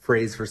proper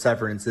phrase for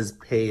severance is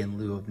pay in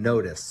lieu of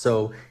notice.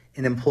 So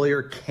an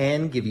employer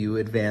can give you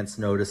advance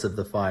notice of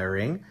the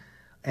firing,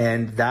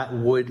 and that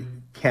would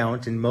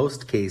count in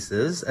most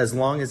cases, as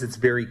long as it's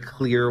very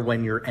clear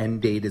when your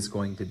end date is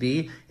going to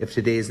be. If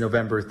today is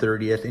November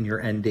 30th and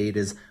your end date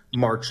is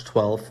March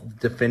 12th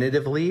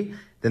definitively,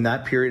 then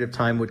that period of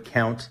time would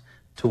count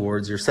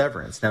towards your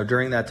severance. Now,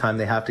 during that time,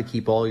 they have to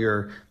keep all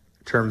your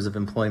terms of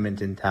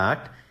employment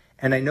intact.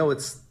 And I know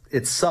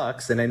it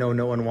sucks, and I know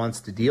no one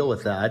wants to deal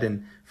with that.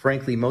 And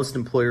frankly, most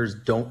employers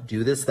don't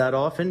do this that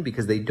often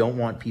because they don't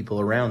want people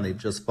around they've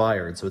just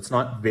fired. So it's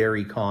not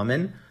very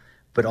common,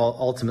 but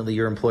ultimately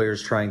your employer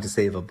is trying to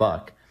save a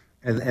buck.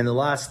 And the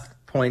last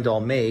point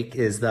I'll make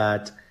is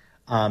that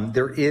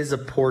there is a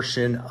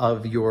portion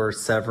of your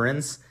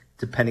severance,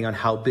 depending on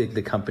how big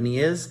the company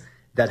is,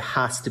 that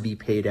has to be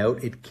paid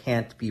out. It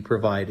can't be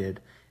provided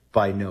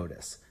by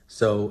notice.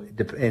 So,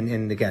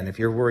 and again, if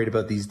you're worried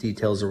about these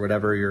details or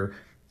whatever, you're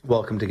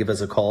welcome to give us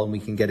a call and we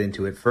can get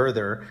into it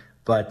further.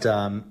 But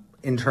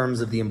in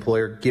terms of the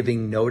employer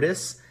giving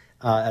notice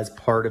as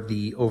part of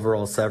the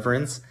overall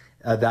severance,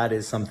 that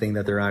is something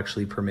that they're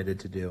actually permitted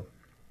to do.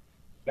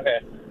 Okay,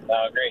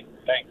 great.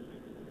 Thanks.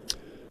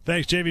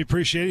 Thanks, Jamie.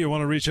 Appreciate it. You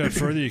want to reach out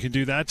further, you can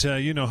do that.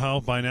 You know how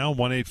by now,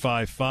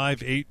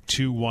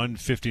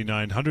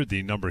 1-855-821-5900.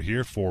 The number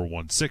here,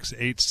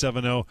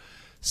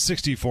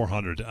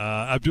 416-870-6400.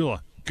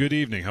 Abdullah, good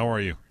evening. How are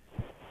you?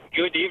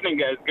 Good evening,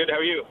 guys. Good. How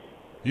are you?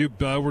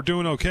 We're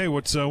doing okay.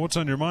 What's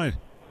on your mind?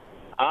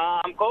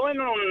 I'm calling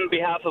on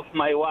behalf of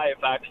my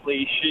wife,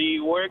 actually. She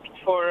worked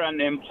for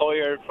an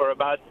employer for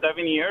about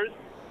 7 years.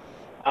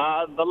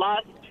 The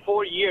last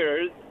 4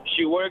 years,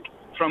 she worked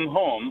from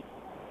home.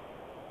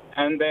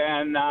 And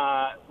then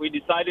we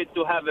decided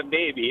to have a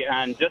baby.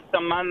 And just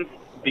a month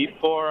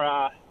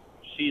before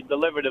she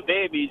delivered a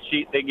baby,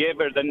 they gave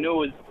her the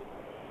news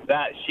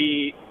that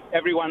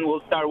everyone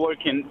will start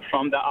working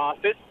from the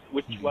office,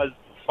 which was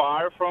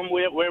far from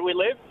where we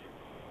lived.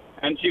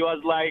 And she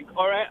was like,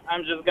 all right,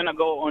 I'm just going to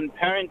go on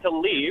parental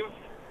leave.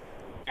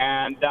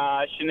 And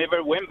she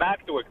never went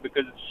back to work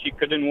because she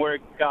couldn't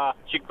work.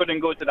 She couldn't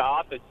go to the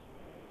office.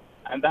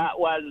 And that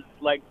was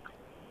like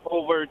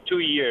over 2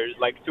 years,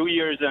 like 2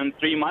 years and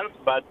 3 months.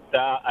 But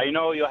I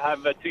know you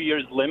have a 2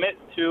 years limit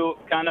to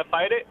kind of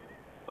fight it.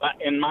 But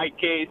in my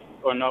case,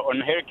 or no, in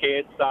her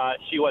case,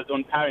 she was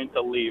on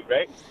parental leave,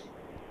 right?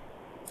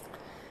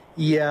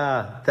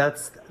 Yeah,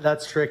 that's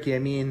tricky. I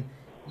mean,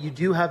 you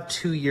do have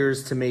 2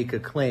 years to make a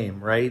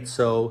claim, right?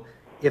 So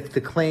if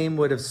the claim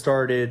would have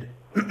started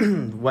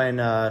when,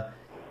 at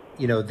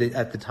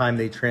the time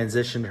they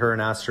transitioned her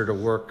and asked her to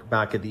work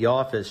back at the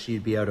office,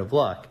 she'd be out of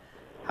luck.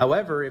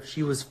 However, if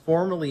she was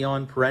formally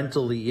on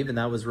parental leave, and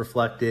that was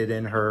reflected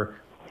in her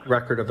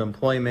record of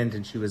employment,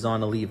 and she was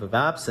on a leave of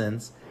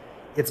absence,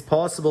 it's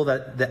possible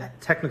that the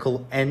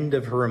technical end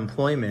of her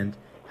employment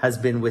has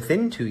been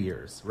within 2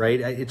 years, right?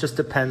 It just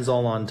depends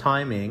all on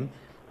timing,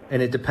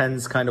 and it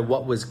depends kind of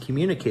what was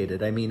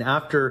communicated. I mean,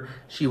 after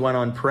she went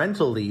on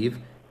parental leave,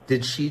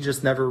 did she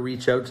just never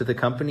reach out to the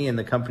company and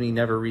the company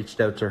never reached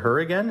out to her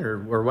again,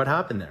 or what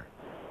happened there?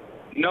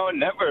 No,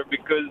 never,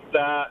 because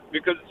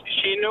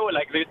she knew,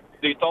 like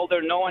they told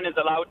her no one is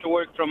allowed to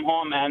work from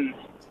home and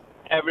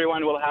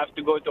everyone will have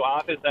to go to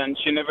office, and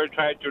she never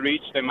tried to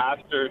reach them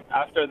after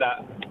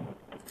that.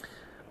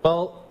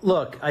 Well,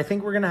 look, I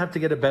think we're going to have to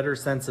get a better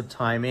sense of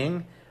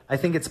timing. I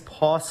think it's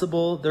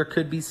possible there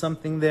could be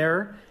something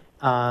there.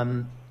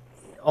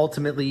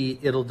 Ultimately,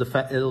 it'll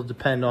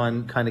depend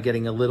on kind of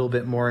getting a little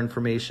bit more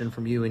information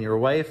from you and your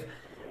wife.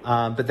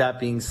 But that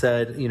being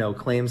said,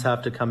 claims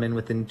have to come in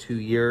within 2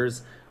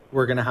 years.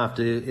 We're going to have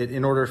to,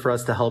 in order for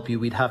us to help you,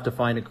 we'd have to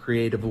find a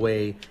creative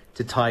way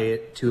to tie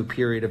it to a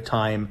period of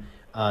time,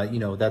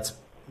 that's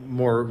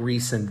more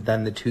recent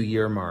than the 2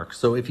 year mark.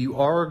 So if you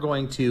are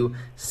going to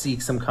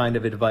seek some kind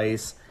of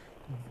advice,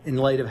 in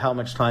light of how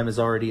much time has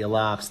already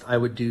elapsed, I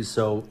would do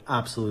so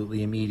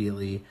absolutely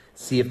immediately.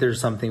 See if there's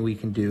something we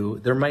can do.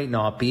 There might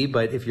not be,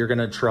 but if you're going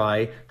to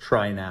try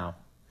now.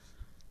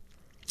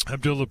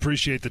 Abdullah,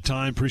 appreciate the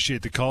time,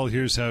 appreciate the call.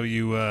 Here's how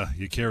you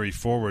carry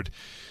forward,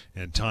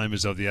 and time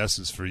is of the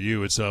essence for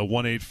you. It's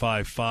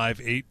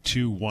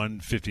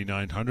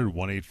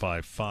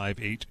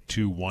 1-855-821-5900,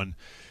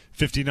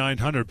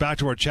 1-855-821-5900. Back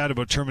to our chat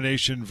about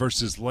termination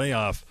versus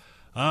layoff.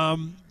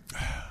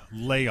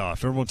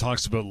 Layoff. Everyone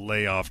talks about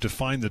layoff.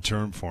 Define the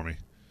term for me.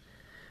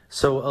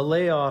 So a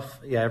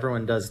layoff,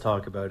 everyone does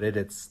talk about it.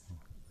 It's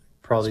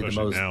probably especially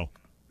the most. Now.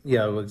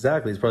 Yeah, well,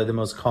 exactly. It's probably the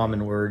most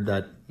common word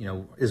that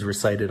is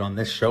recited on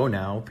this show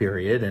now.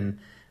 Period, and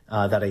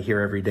that I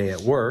hear every day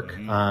at work.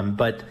 Mm-hmm.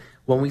 But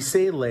when we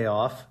say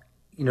layoff,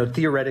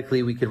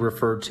 theoretically we could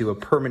refer to a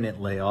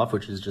permanent layoff,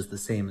 which is just the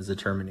same as a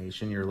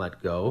termination. You're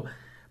let go.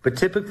 But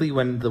typically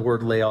when the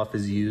word layoff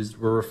is used,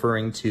 we're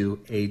referring to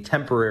a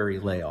temporary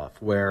layoff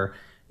where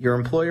your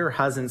employer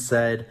hasn't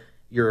said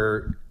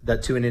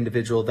that to an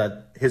individual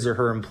that his or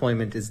her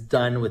employment is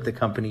done with the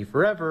company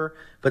forever,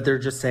 but they're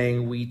just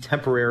saying we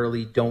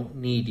temporarily don't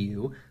need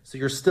you. So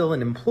you're still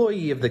an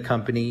employee of the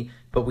company,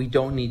 but we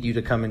don't need you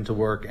to come into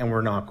work and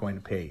we're not going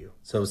to pay you.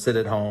 So sit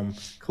at home,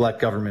 collect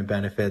government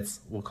benefits.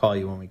 We'll call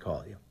you when we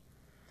call you.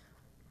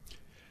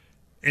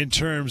 In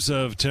terms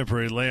of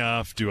temporary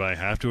layoff, do I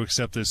have to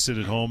accept this, sit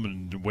at home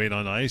and wait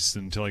on ice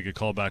until I get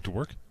called back to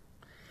work?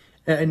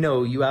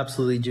 No, you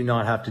absolutely do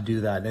not have to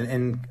do that.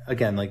 And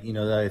again,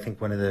 I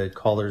think one of the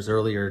callers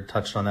earlier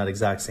touched on that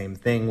exact same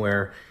thing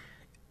where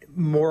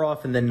more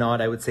often than not,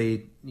 I would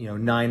say,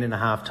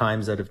 9.5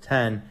 times out of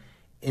 10,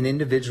 an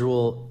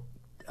individual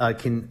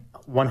can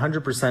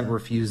 100%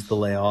 refuse the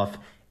layoff,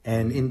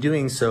 and in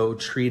doing so,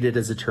 treat it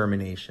as a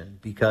termination,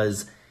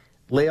 because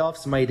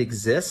layoffs might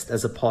exist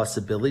as a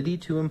possibility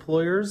to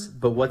employers,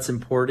 but what's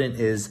important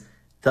is,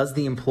 does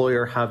the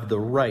employer have the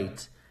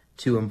right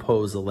to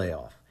impose a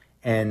layoff?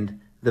 And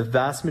the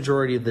vast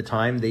majority of the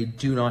time, they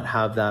do not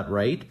have that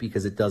right,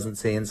 because it doesn't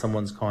say in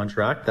someone's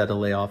contract that a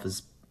layoff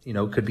is,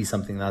 could be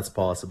something that's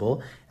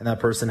possible, and that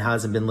person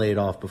hasn't been laid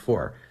off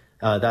before.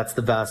 That's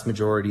the vast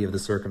majority of the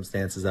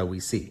circumstances that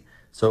we see.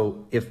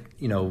 So if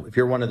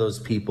you're one of those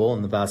people,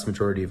 and the vast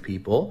majority of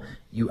people,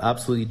 you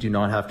absolutely do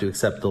not have to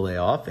accept the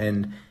layoff.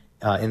 And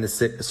in the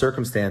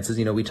circumstances,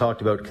 we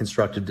talked about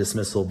constructive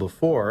dismissal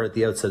before at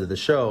the outset of the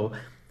show,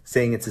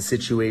 saying it's a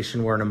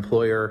situation where an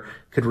employer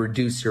could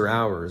reduce your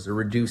hours or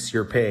reduce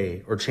your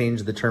pay or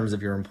change the terms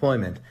of your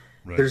employment.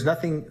 Right. There's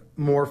nothing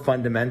more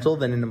fundamental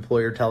than an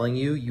employer telling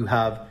you you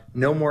have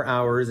no more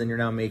hours and you're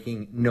now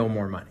making no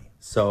more money.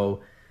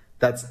 So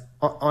that's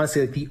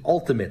honestly like the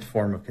ultimate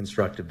form of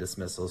constructive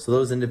dismissal. So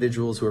those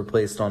individuals who are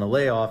placed on a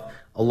layoff,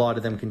 a lot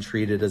of them can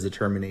treat it as a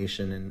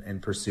termination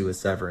and pursue a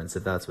severance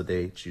if that's what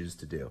they choose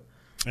to do.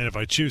 And if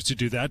I choose to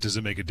do that, does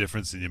it make a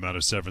difference in the amount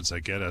of severance I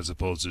get as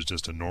opposed to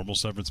just a normal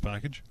severance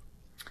package?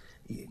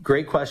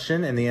 Great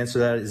question, and the answer to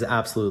that is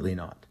absolutely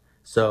not.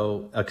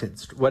 So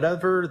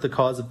whatever the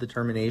cause of the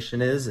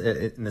termination is,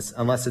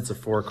 unless it's a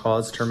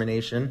for-cause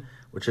termination,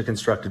 which a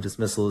constructive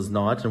dismissal is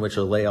not, and which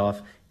a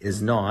layoff is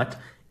not,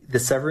 the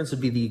severance would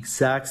be the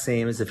exact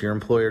same as if your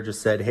employer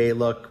just said, hey,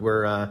 look,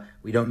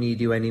 we don't need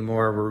you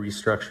anymore, we're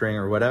restructuring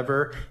or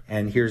whatever,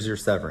 and here's your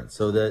severance.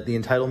 So the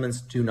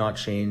entitlements do not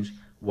change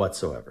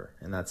whatsoever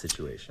in that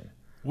situation.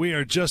 We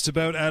are just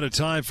about out of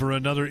time for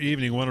another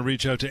evening. Want to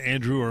reach out to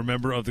Andrew or a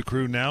member of the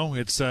crew now?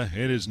 It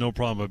is no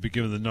problem. I'll be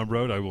giving the number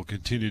out. I will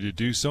continue to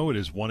do so. It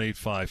is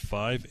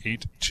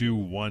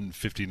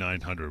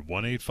 1-855-821-5900.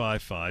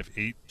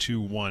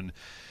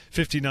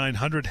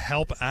 1-855-821-5900.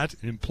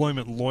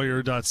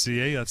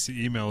 help@employmentlawyer.ca. That's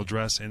the email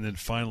address. And then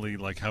finally,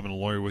 like having a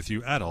lawyer with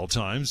you at all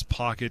times,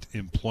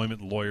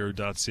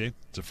 pocketemploymentlawyer.ca.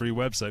 It's a free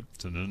website.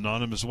 It's an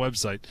anonymous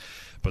website,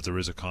 but there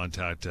is a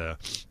contact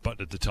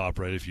button at the top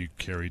right if you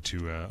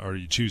or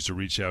you choose to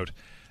reach out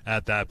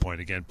at that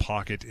point. Again,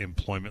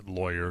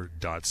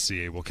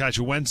 pocketemploymentlawyer.ca. We'll catch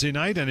you Wednesday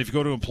night, and if you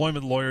go to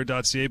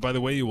employmentlawyer.ca, by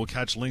the way, you will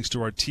catch links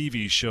to our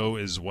TV show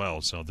as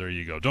well. So there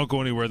you go. Don't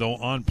go anywhere, though.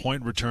 On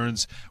Point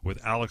returns with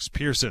Alex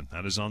Pearson.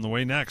 That is on the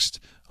way next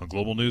on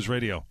Global News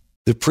Radio.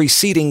 The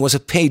preceding was a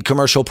paid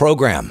commercial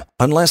program.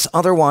 Unless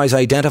otherwise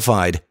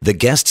identified, the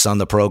guests on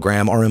the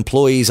program are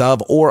employees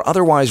of or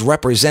otherwise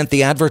represent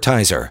the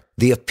advertiser.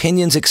 The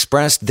opinions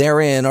expressed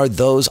therein are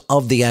those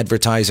of the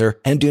advertiser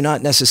and do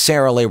not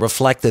necessarily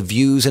reflect the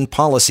views and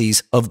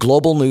policies of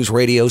Global News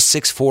Radio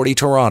 640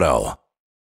 Toronto.